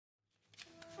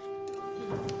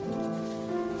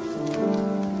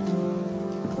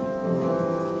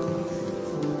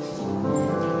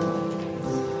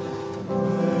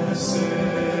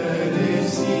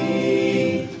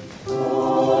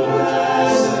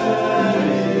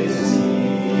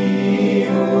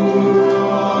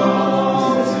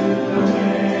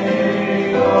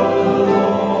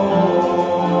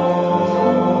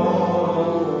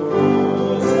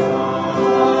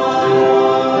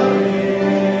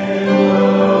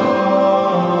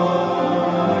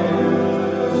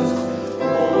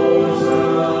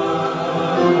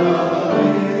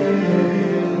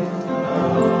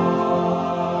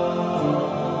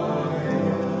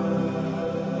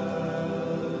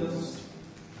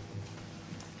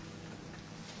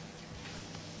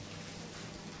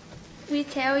We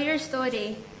tell your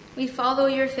story. We follow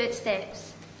your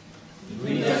footsteps.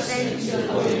 Lead us into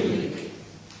Holy Week.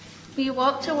 We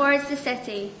walk towards the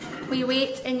city. We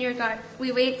wait in the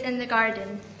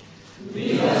garden.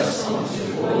 Lead us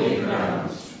onto holy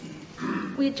ground.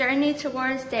 We journey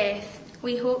towards death.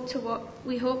 We hope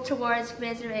towards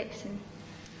resurrection.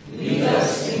 Lead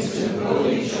us into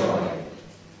holy joy.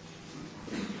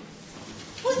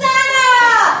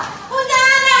 Hosanna!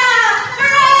 Hosanna!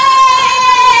 Hooray!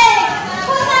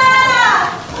 Hosanna!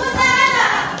 Hosanna!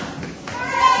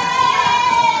 Hooray!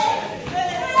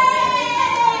 Hooray!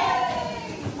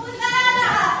 Hosanna!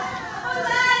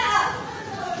 Hosanna!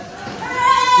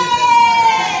 Hooray!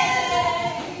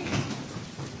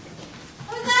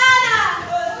 Hosanna!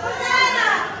 Hosanna!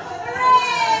 Hooray!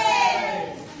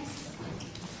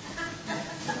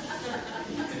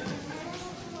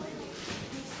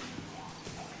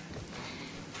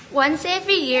 Once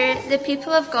every year, the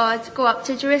people of God go up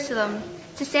to Jerusalem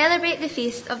to celebrate the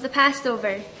feast of the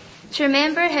Passover, to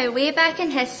remember how way back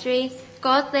in history,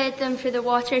 God led them through the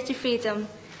water to freedom,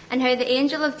 and how the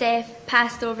angel of death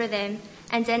passed over them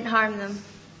and didn't harm them.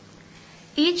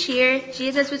 Each year,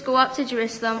 Jesus would go up to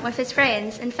Jerusalem with his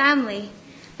friends and family,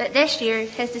 but this year,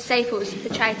 his disciples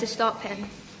had tried to stop him.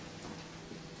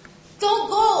 Don't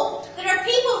go! There are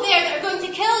people there that are going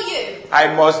to kill you!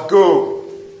 I must go.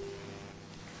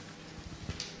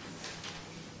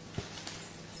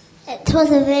 It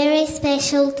was a very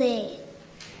special day.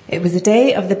 It was the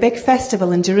day of the big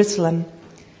festival in Jerusalem.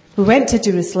 We went to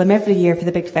Jerusalem every year for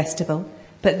the big festival,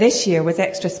 but this year was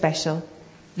extra special.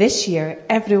 This year,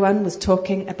 everyone was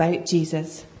talking about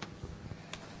Jesus.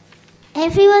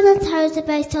 Everyone had heard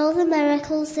about all the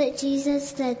miracles that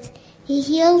Jesus did. He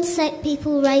healed sick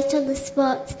people right on the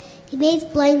spot. He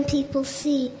made blind people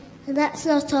see. And that's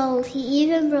not all. He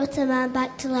even brought a man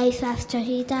back to life after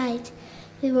he died.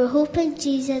 We were hoping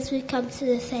Jesus would come to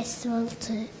the festival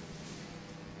too.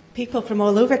 People from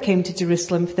all over came to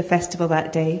Jerusalem for the festival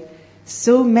that day.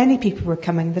 So many people were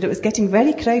coming that it was getting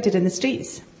very crowded in the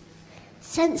streets.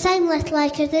 Since I'm little, I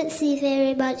couldn't see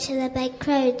very much in a big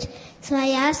crowd, so I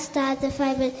asked Dad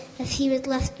if he would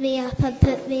lift me up and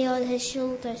put me on his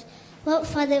shoulders. What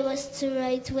fun it was to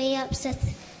ride way up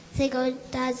sitting on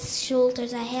Dad's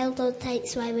shoulders. I held on tight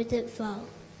so I wouldn't fall.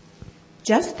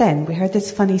 Just then we heard this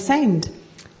funny sound.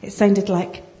 It sounded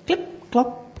like clip,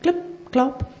 clop, clip,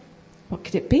 clop. What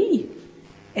could it be?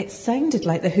 It sounded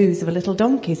like the hooves of a little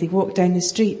donkey as he walked down the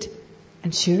street.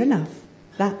 And sure enough,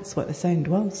 that's what the sound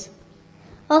was.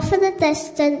 Off in the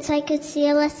distance, I could see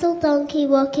a little donkey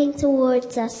walking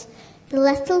towards us. The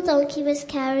little donkey was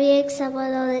carrying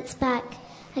someone on its back.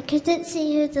 I couldn't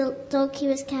see who the donkey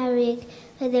was carrying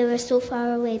when they were so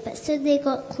far away, but soon they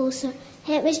got closer.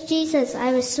 It was Jesus.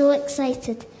 I was so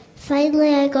excited.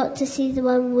 Finally, I got to see the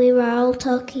one we were all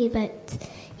talking about.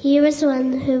 He was the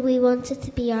one who we wanted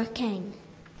to be our king.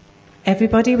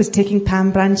 Everybody was taking palm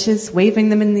branches, waving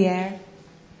them in the air.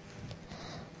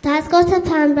 Dad got a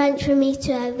palm branch for me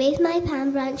too. I waved my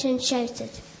palm branch and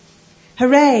shouted,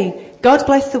 Hooray! God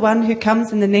bless the one who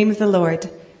comes in the name of the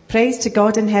Lord. Praise to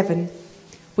God in heaven.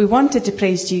 We wanted to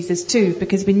praise Jesus too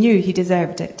because we knew he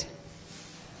deserved it.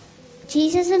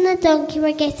 Jesus and the donkey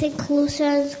were getting closer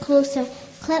and closer.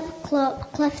 Clip,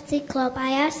 clop, cliffy, clop.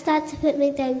 I asked Dad to put me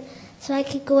down so I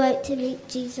could go out to meet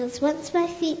Jesus. Once my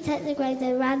feet hit the ground,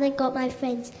 I ran and got my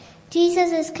friends.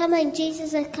 Jesus is coming,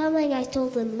 Jesus is coming, I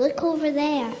told them. Look over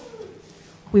there.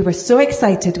 We were so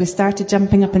excited we started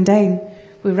jumping up and down.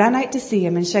 We ran out to see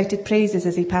him and shouted praises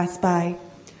as he passed by.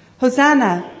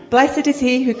 Hosanna! Blessed is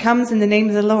he who comes in the name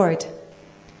of the Lord.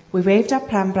 We waved our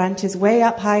palm branches way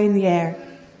up high in the air.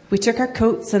 We took our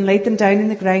coats and laid them down in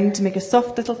the ground to make a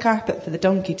soft little carpet for the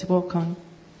donkey to walk on.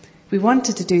 We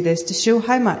wanted to do this to show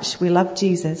how much we loved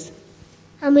Jesus.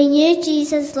 And we knew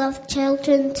Jesus loved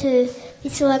children too. We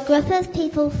saw a group of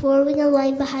people forming a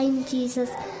line behind Jesus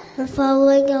and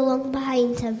following along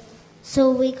behind him.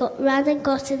 So we ran and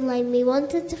got in line. We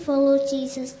wanted to follow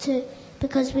Jesus too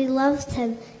because we loved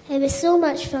him. It was so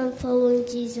much fun following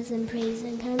Jesus and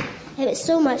praising him. It was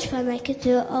so much fun I could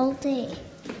do it all day.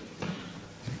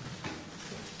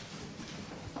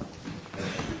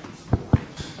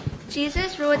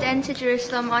 Jesus rode into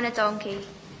Jerusalem on a donkey.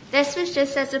 This was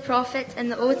just as the prophet in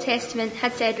the Old Testament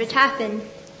had said would happen.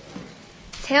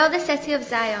 Tell the city of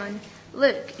Zion,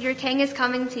 look, your king is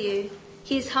coming to you.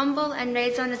 He is humble and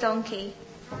rides on a donkey,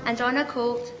 and on a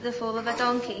colt, the foal of a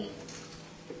donkey.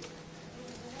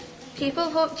 People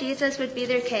hoped Jesus would be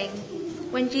their king.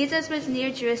 When Jesus was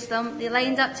near Jerusalem, they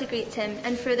lined up to greet him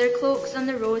and threw their cloaks on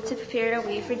the road to prepare a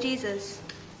way for Jesus.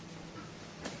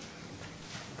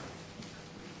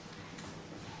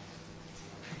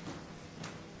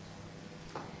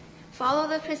 follow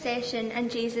the procession and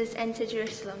Jesus into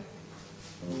Jerusalem.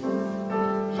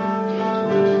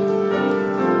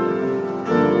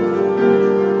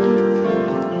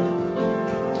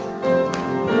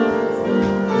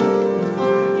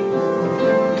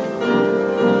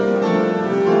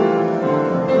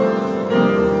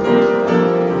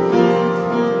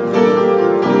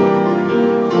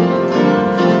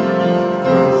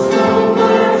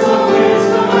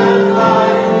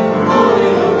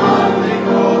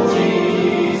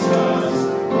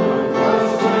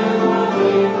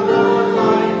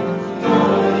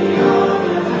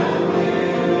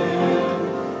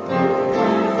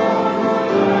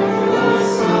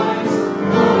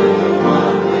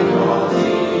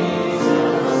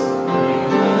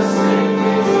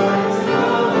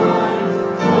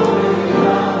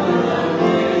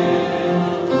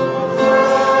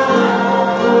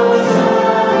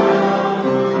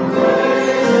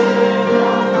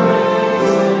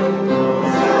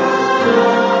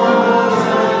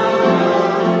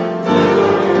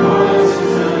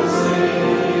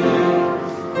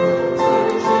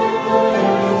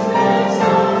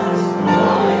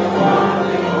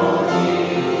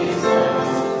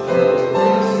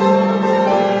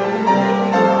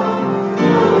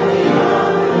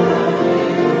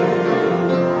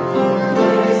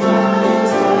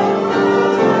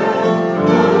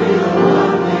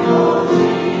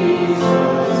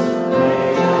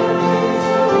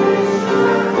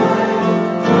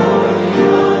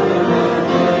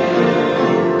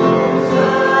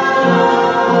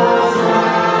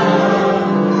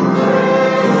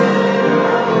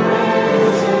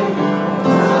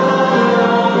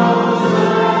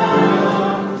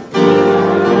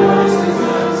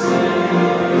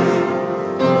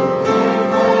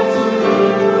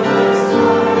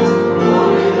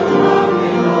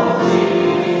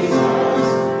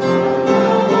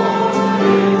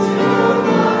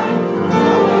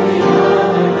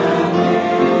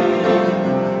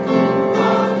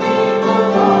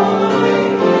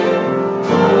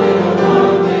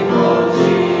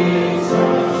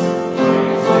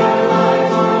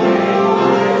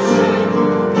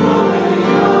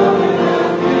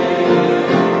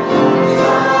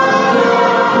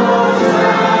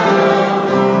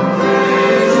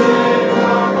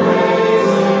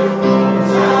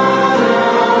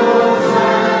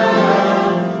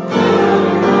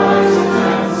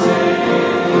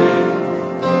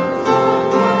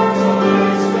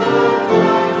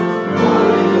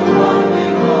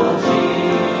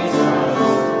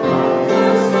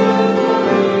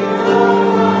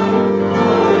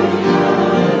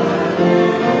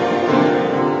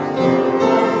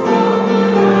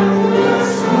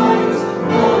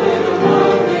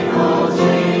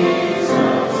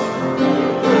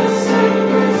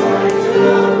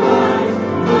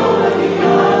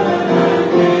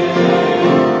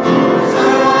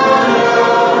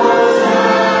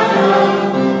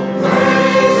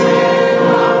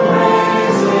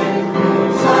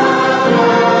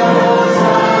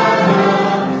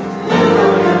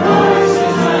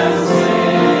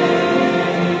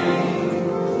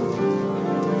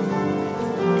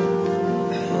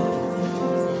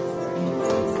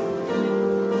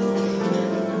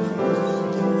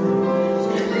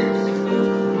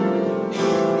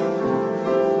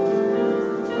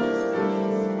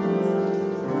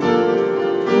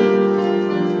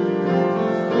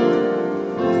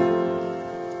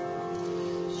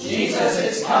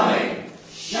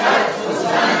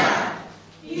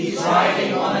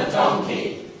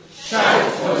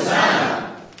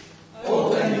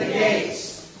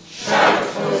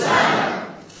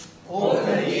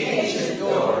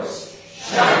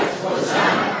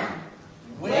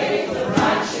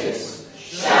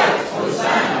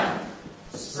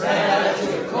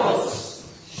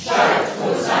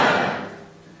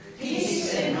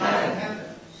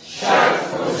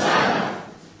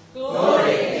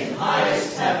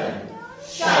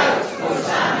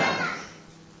 Hosanna.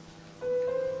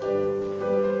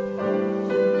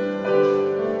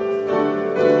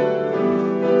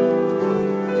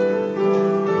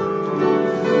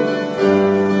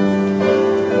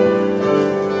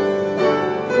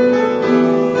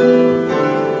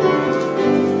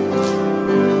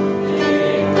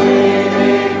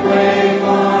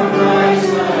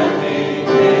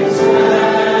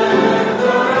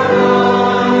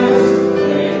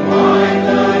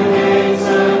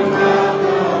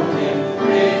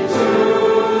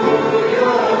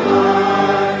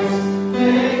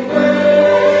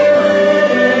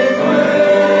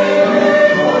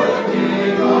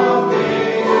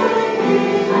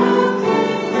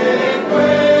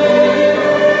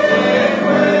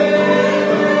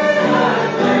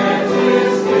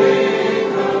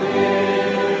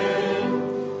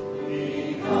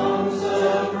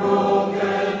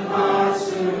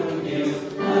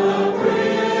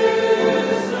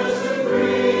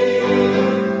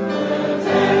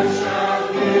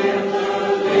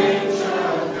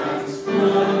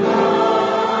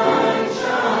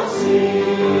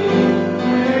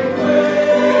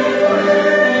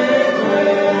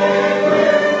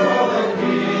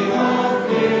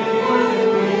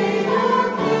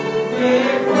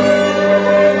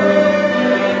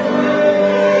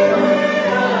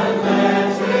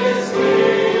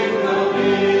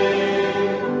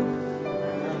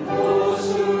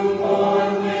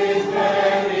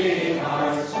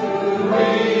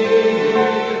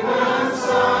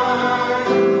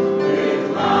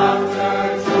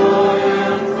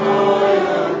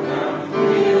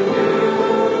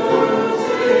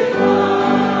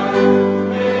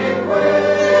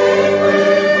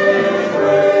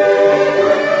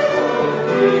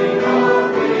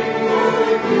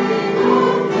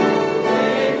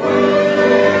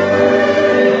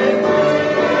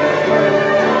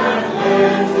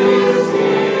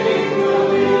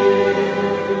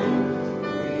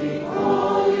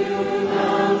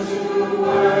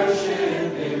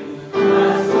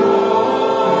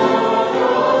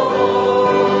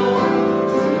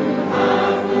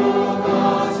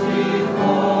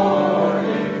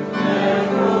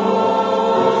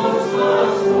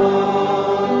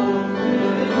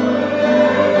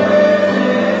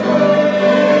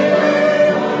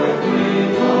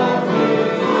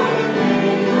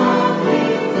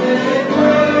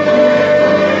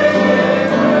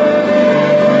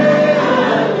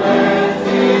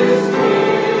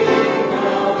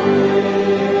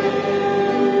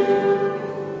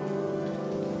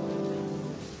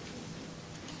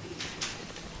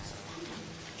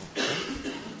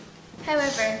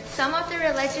 However, some of the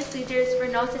religious leaders were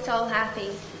not at all happy.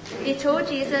 They told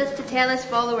Jesus to tell his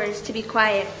followers to be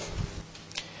quiet.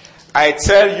 I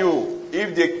tell you,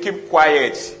 if they keep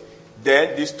quiet,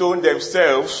 then the stones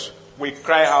themselves will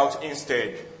cry out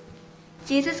instead.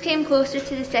 Jesus came closer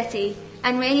to the city,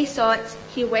 and when he saw it,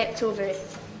 he wept over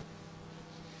it.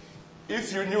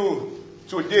 If you knew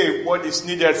today what is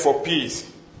needed for peace,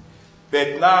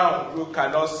 but now you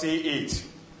cannot see it.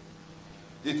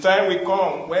 The time will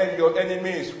come when your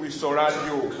enemies will surround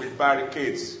you with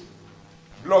barricades,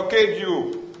 blockade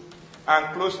you,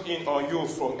 and close in on you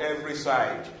from every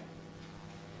side.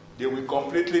 They will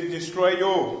completely destroy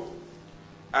you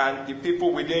and the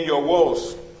people within your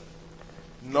walls.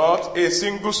 Not a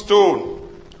single stone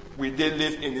will they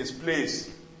leave in its place,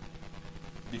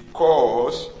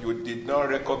 because you did not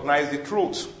recognize the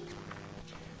truth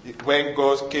when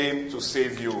God came to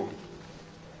save you.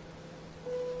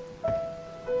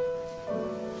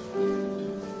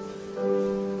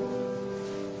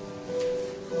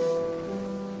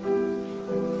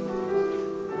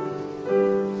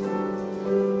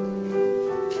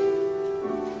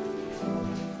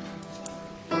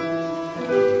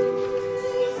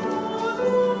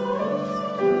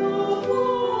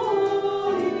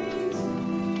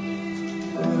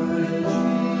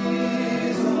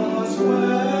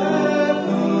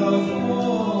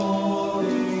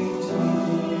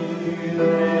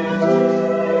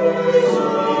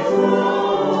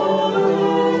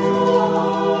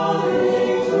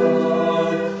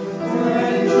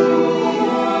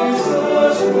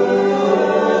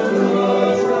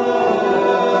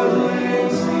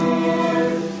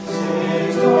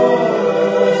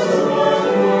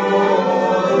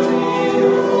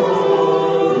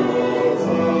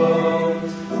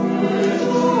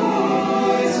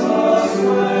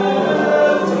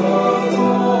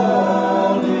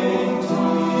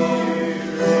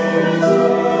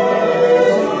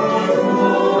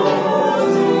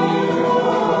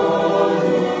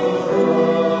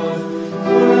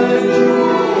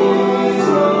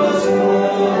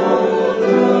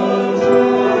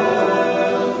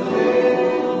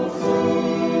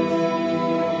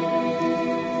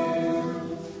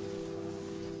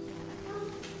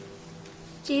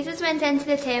 Jesus went into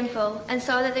the temple and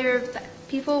saw that there were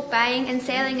people buying and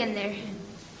selling in there.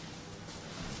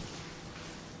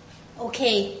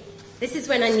 Okay, this is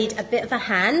when I need a bit of a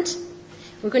hand.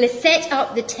 We're going to set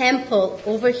up the temple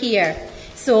over here.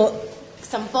 So,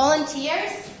 some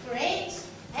volunteers, great.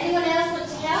 Anyone else want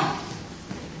to help?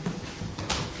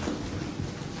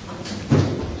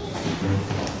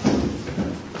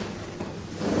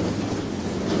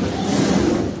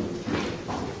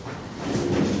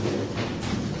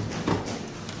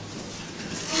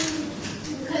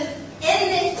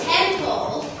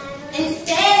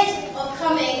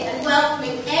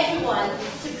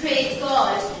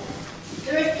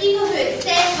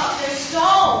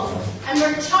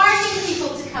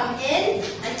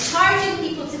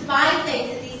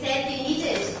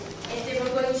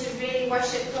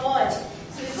 Worship God.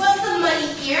 So we've got some money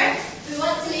here. We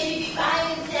want to maybe be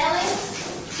buying and selling.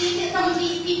 See that some of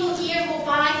these people here will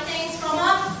buy things from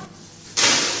us.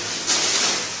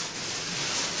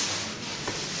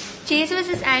 Jesus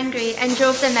was angry and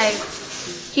drove them out.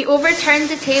 He overturned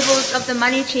the tables of the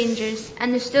money changers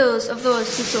and the stools of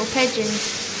those who sold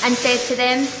pigeons, and said to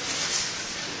them,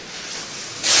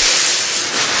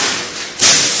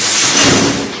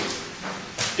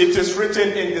 "It is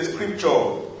written in the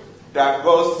scripture that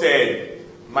God said,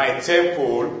 'My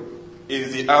temple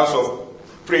is the house of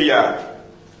prayer,'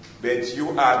 but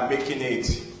you are making it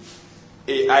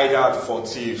a hideout for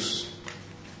thieves."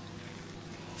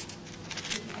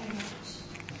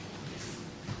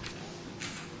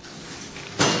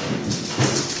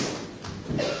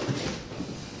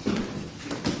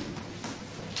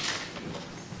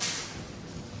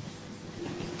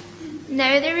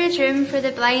 Now there was room for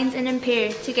the blind and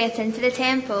impaired to get into the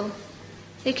temple.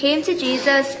 They came to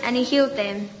Jesus and he healed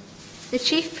them. The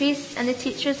chief priests and the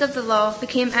teachers of the law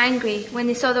became angry when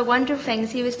they saw the wonderful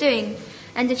things he was doing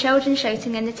and the children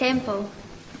shouting in the temple.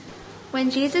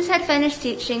 When Jesus had finished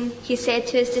teaching, he said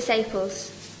to his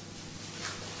disciples,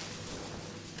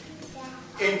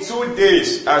 "In 2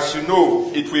 days, as you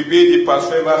know, it will be the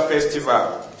Passover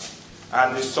festival,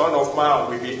 and the Son of Man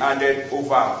will be handed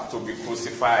over to be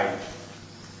crucified."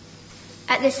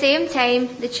 At the same time,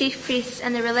 the chief priests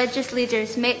and the religious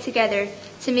leaders met together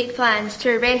to make plans to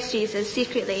arrest Jesus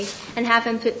secretly and have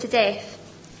him put to death.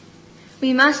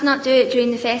 "We must not do it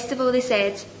during the festival," they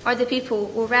said, "or the people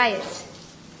will riot."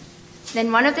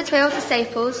 Then one of the 12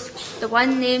 disciples, the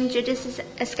one named Judas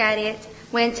Iscariot,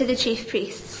 went to the chief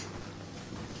priests.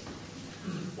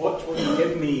 What will you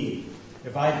give me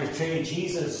if I betray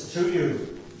Jesus to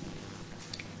you?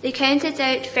 They counted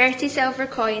out 30 silver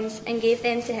coins and gave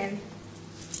them to him.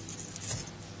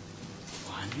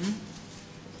 1,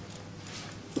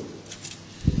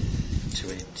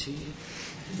 20,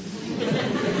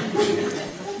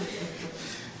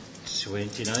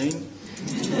 29,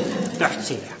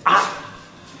 30. Ah!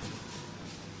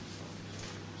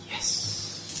 Yes.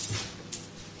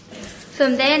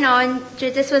 From then on,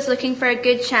 Judas was looking for a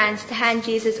good chance to hand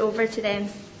Jesus over to them.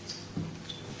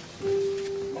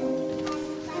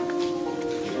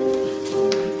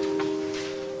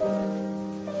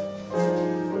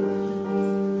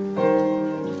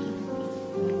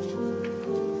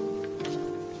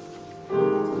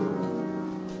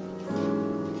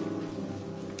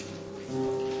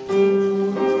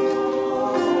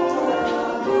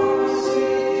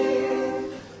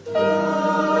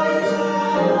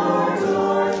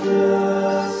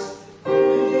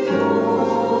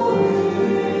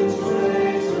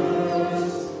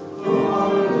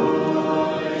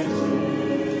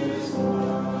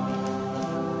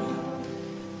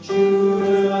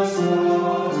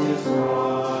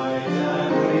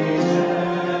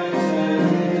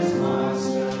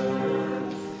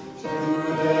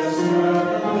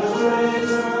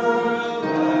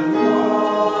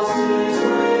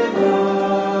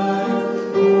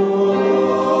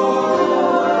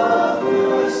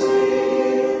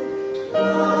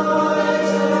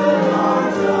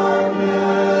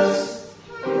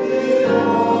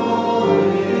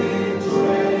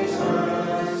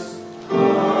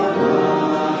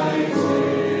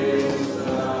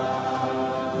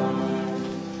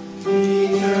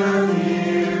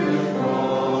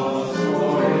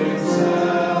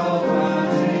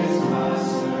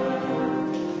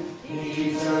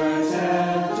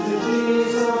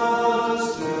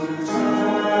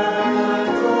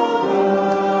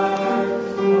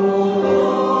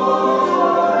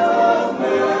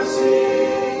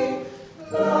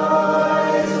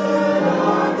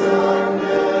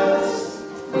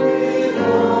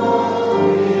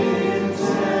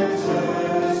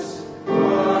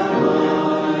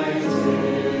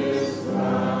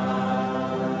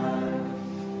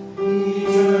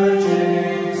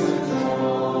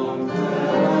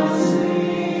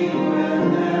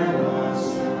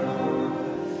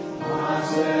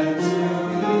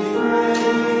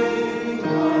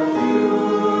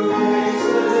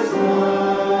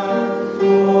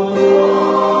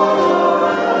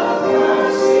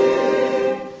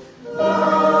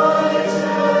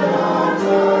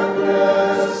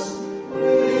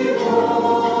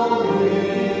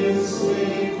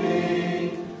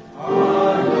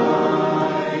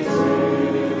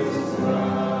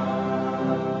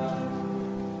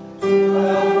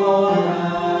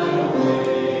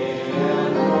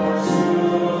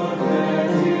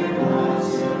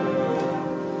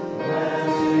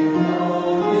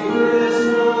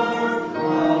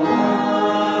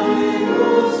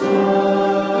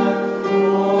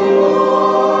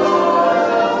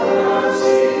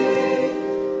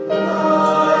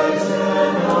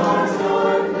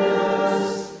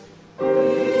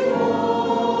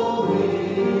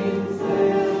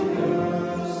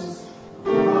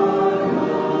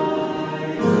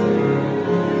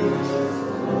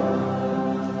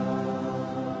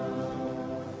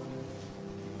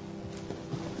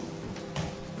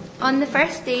 On the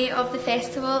first day of the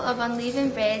festival of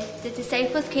unleavened bread, the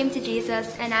disciples came to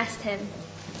Jesus and asked him,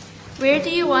 "Where do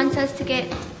you want us to get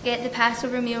the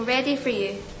Passover meal ready for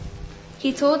you?"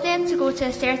 He told them to go to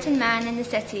a certain man in the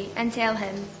city and tell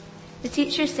him, "The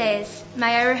teacher says,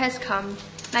 'My hour has come.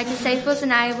 My disciples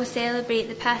and I will celebrate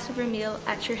the Passover meal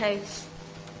at your house.'"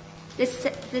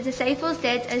 The disciples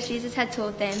did as Jesus had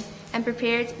told them and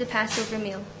prepared the Passover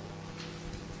meal.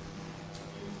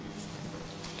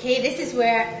 Okay, this is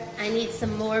where I need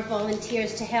some more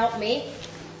volunteers to help me.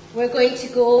 We're going to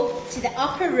go to the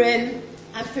upper room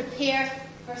and prepare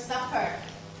for supper.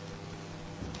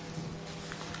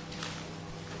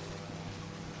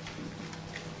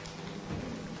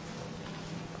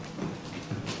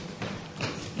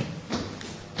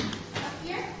 Up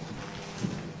here.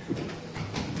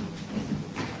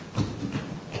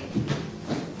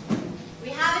 We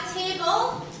have a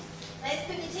table. Let's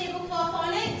put the tablecloth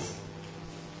on it.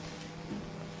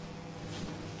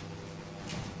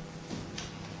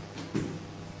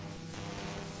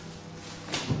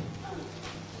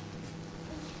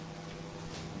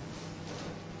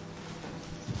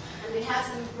 We have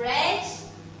some bread,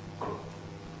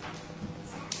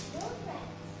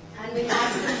 and we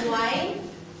have some wine.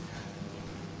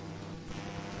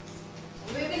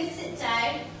 We're going to sit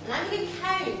down, and I'm going to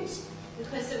count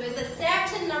because there was a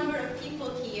certain number of people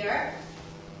here.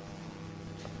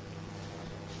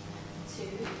 2,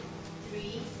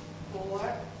 3,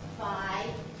 4, 5,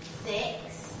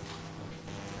 6.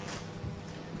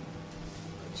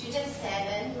 Judas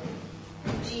 7.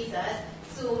 Jesus.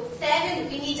 So 7,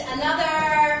 we need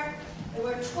another, there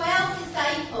were 12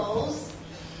 disciples.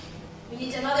 We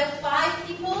need another 5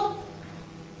 people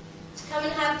to come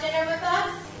and have dinner with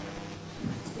us.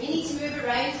 We need to move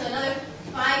around, so another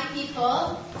 5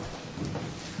 people.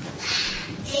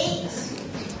 8,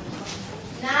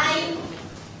 9,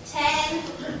 10.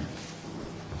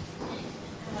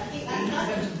 I think that's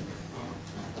us.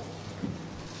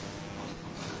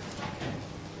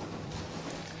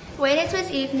 When it was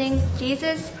evening,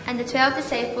 Jesus and the 12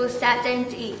 disciples sat down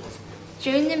to eat.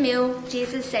 During the meal,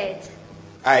 Jesus said,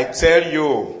 I tell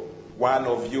you, one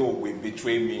of you will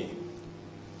betray me.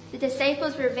 The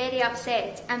disciples were very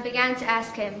upset and began to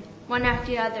ask him, one after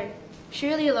the other,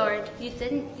 Surely, Lord, you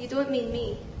don't mean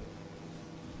me.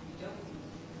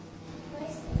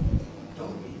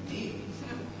 Don't mean me.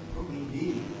 Don't mean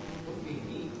me. Don't mean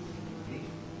me.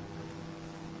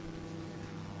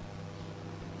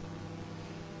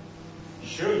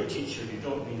 Surely, teacher, you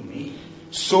don't mean me.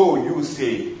 So you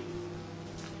say.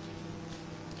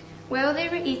 While they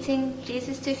were eating,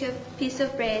 Jesus took a piece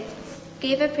of bread,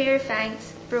 gave a prayer of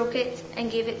thanks, broke it, and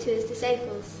gave it to his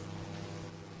disciples.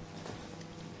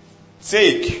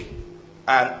 Take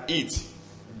and eat.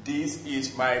 This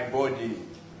is my body.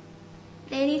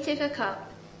 Then he took a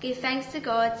cup, gave thanks to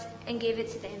God, and gave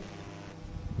it to them.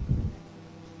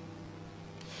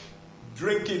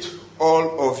 Drink it,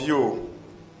 all of you.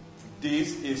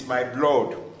 This is my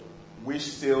blood, which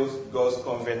seals God's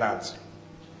covenant.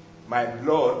 My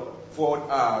blood poured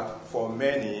out for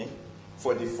many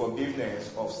for the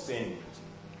forgiveness of sin.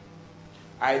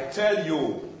 I tell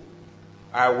you,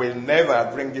 I will never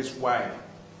drink this wine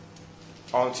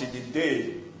until the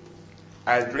day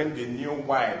I drink the new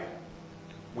wine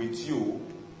with you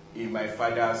in my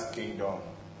Father's kingdom.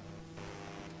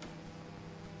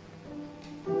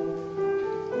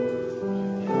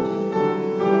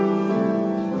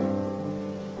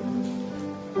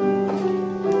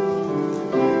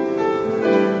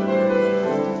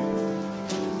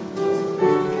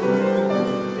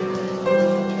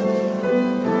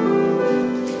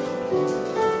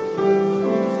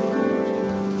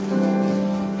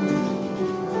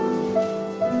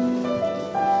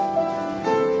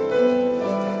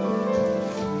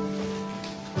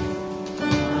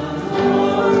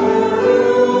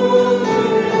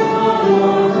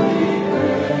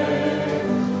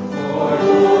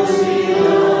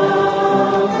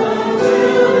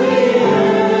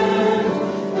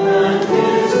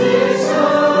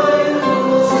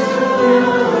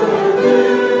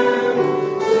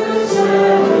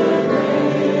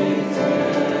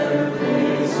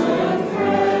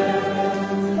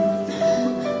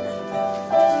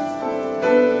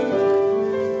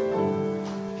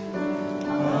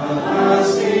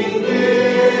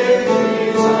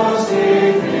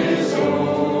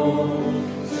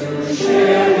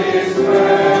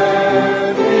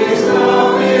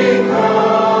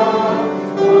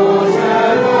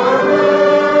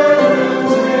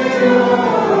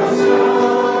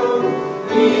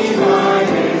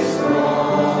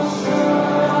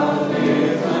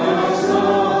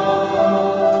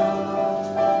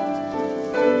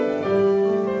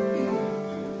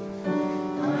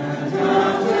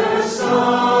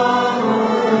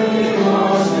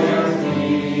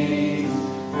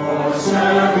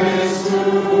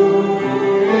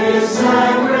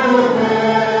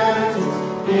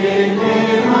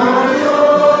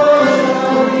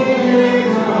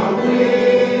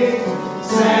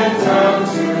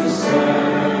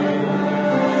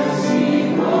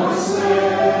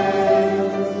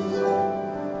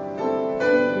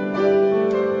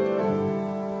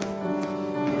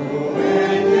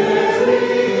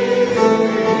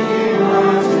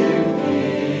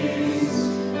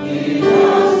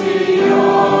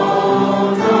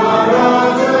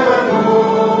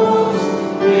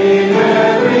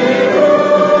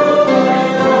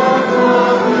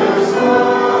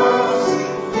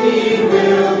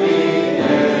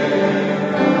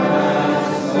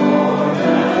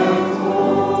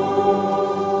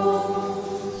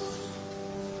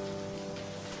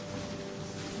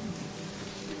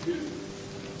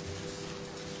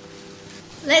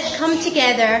 Let's come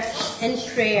together in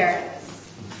prayer.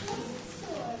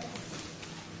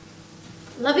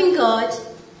 Loving God,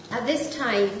 at this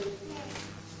time,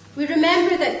 we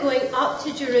remember that going up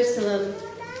to Jerusalem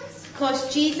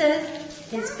cost Jesus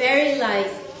his very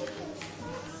life.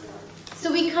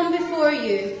 So we come before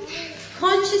you,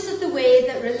 conscious of the way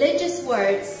that religious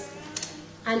words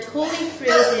and holy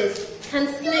phrases can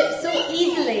slip so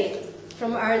easily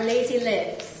from our lazy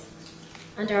lips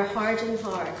and our hardened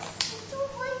hearts.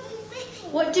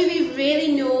 What do we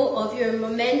really know of your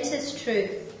momentous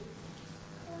truth,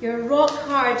 your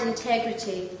rock-hard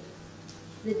integrity,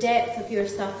 the depth of your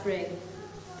suffering,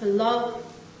 the love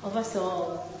of us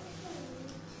all?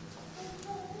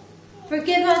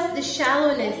 Forgive us the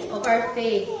shallowness of our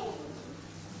faith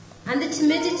and the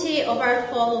timidity of our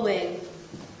following.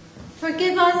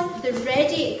 Forgive us the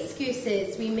ready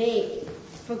excuses we make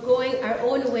for going our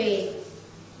own way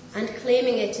and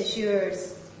claiming it as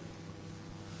yours.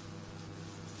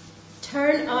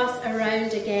 Turn us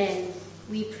around again,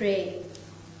 we pray,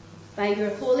 by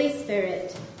your Holy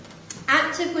Spirit,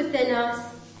 active within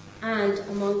us and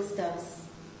amongst us.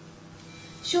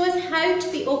 Show us how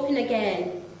to be open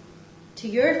again to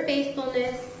your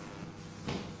faithfulness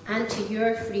and to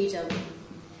your freedom,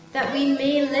 that we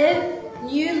may live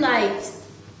new lives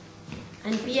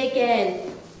and be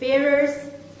again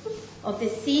bearers of the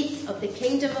seeds of the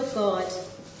kingdom of God.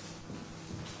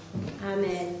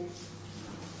 Amen.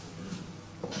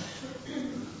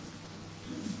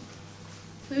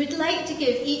 We would like to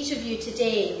give each of you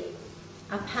today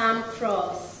a palm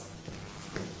cross.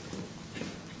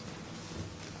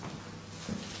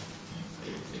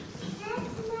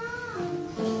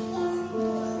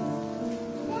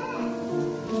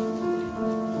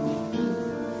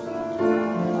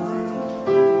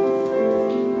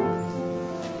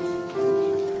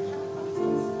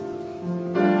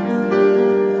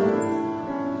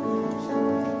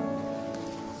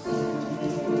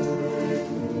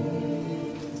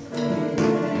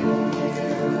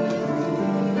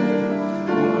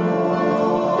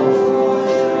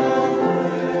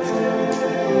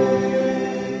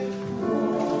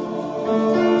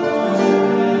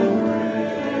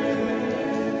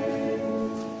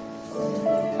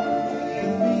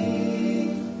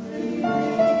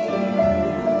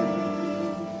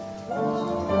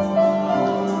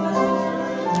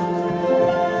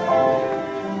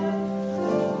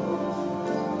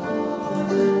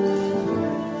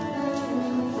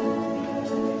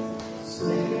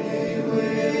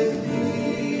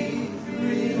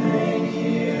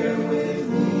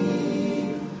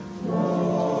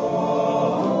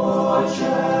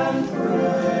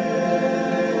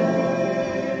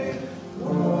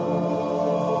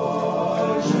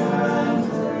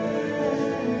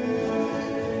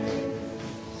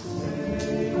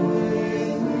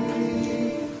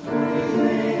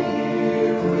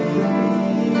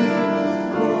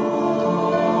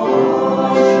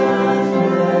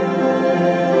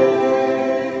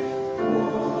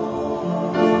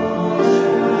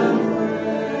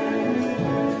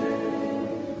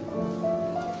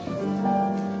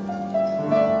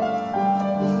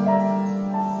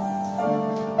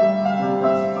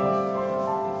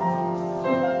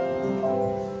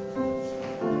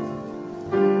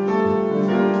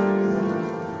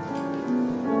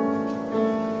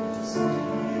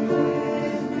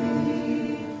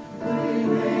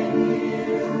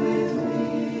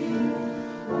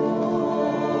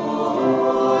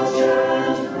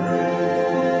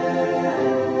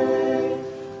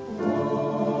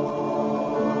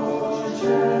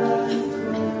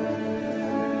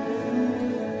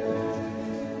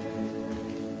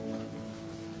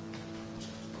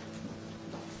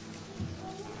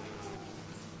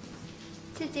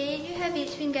 Today you have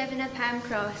each been given a palm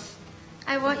cross.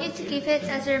 I want you to keep it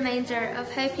as a reminder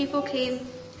of how people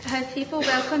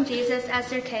welcomed Jesus as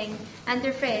their king and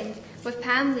their friend with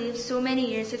palm leaves so many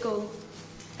years ago.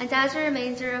 And as a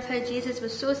reminder of how Jesus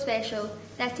was so special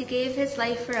that he gave his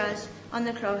life for us on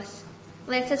the cross.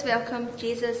 Let us welcome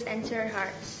Jesus into our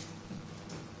hearts.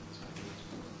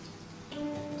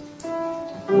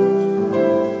 Forward,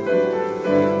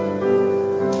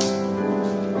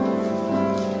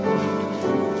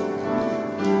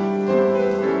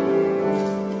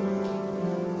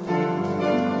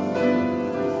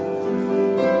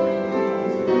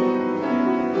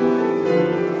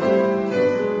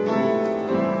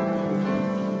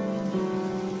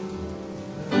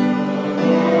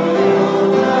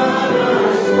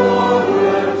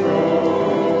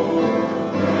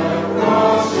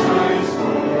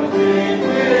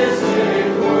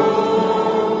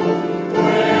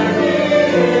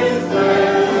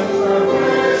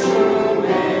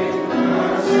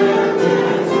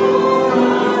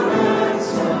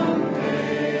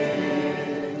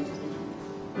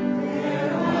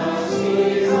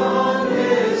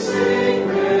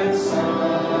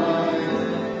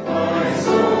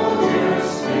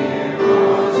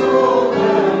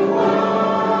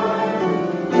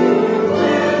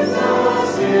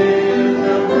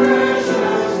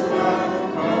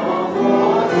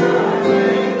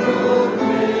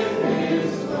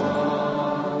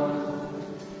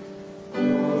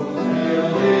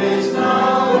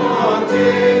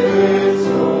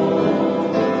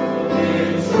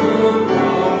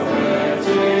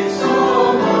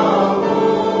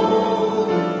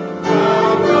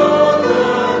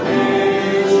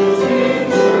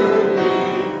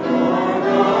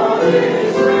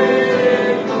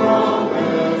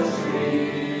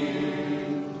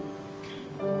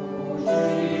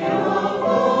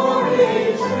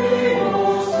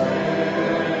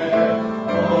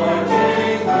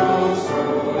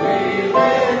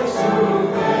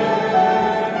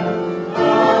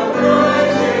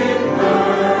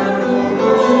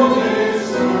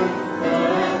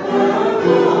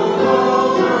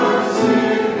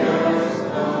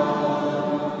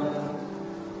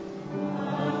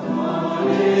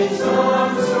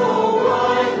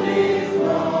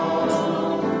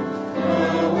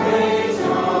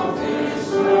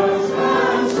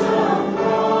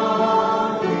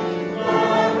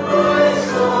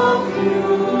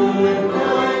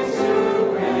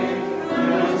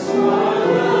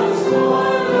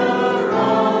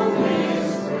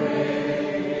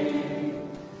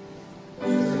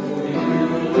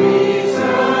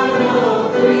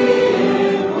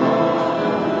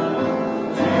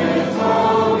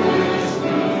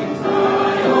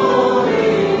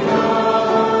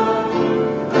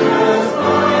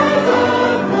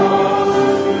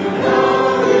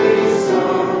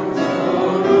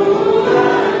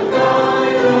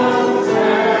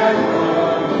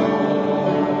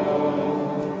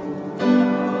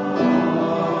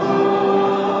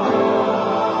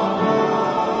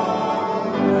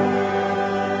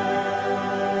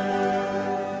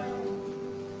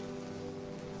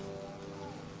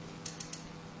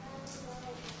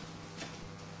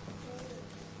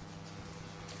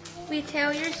 We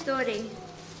tell your story.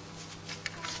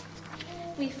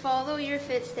 We follow your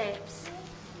footsteps.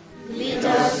 Lead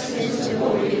us into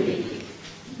Holy Week.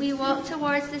 We walk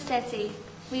towards the city.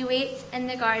 We wait in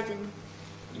the garden.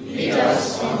 Lead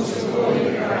us onto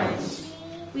holy ground.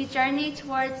 We journey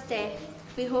towards death.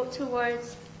 We hope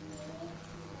towards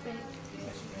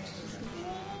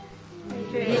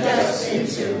Lead us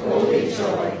into holy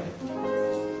joy.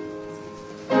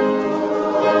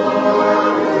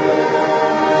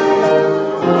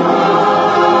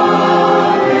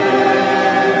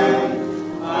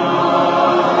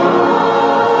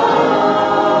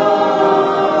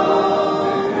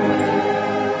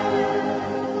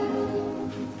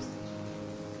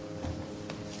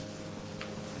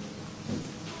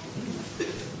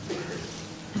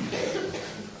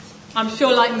 I'm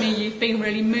sure, like me, you've been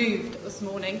really moved this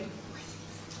morning.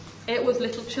 It was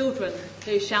little children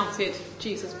who shouted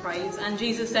Jesus' praise, and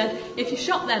Jesus said, if you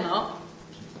shut them up,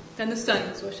 then the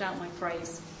stones will shout my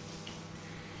praise.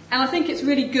 And I think it's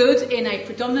really good in a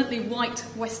predominantly white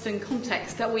Western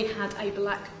context that we had a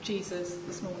black Jesus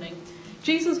this morning.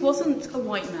 Jesus wasn't a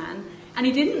white man, and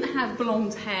he didn't have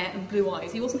blonde hair and blue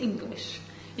eyes. He wasn't English.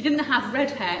 He didn't have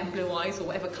red hair and blue eyes, or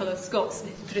whatever colour Scots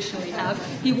traditionally have.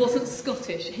 He wasn't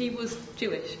Scottish. He was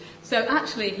Jewish. So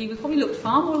actually, he probably looked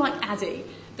far more like Addy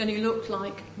than he looked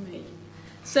like me.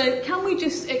 So can we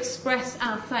just express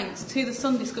our thanks to the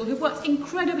Sunday School, who worked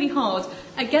incredibly hard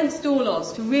against all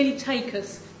odds to really take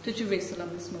us to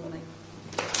Jerusalem this morning.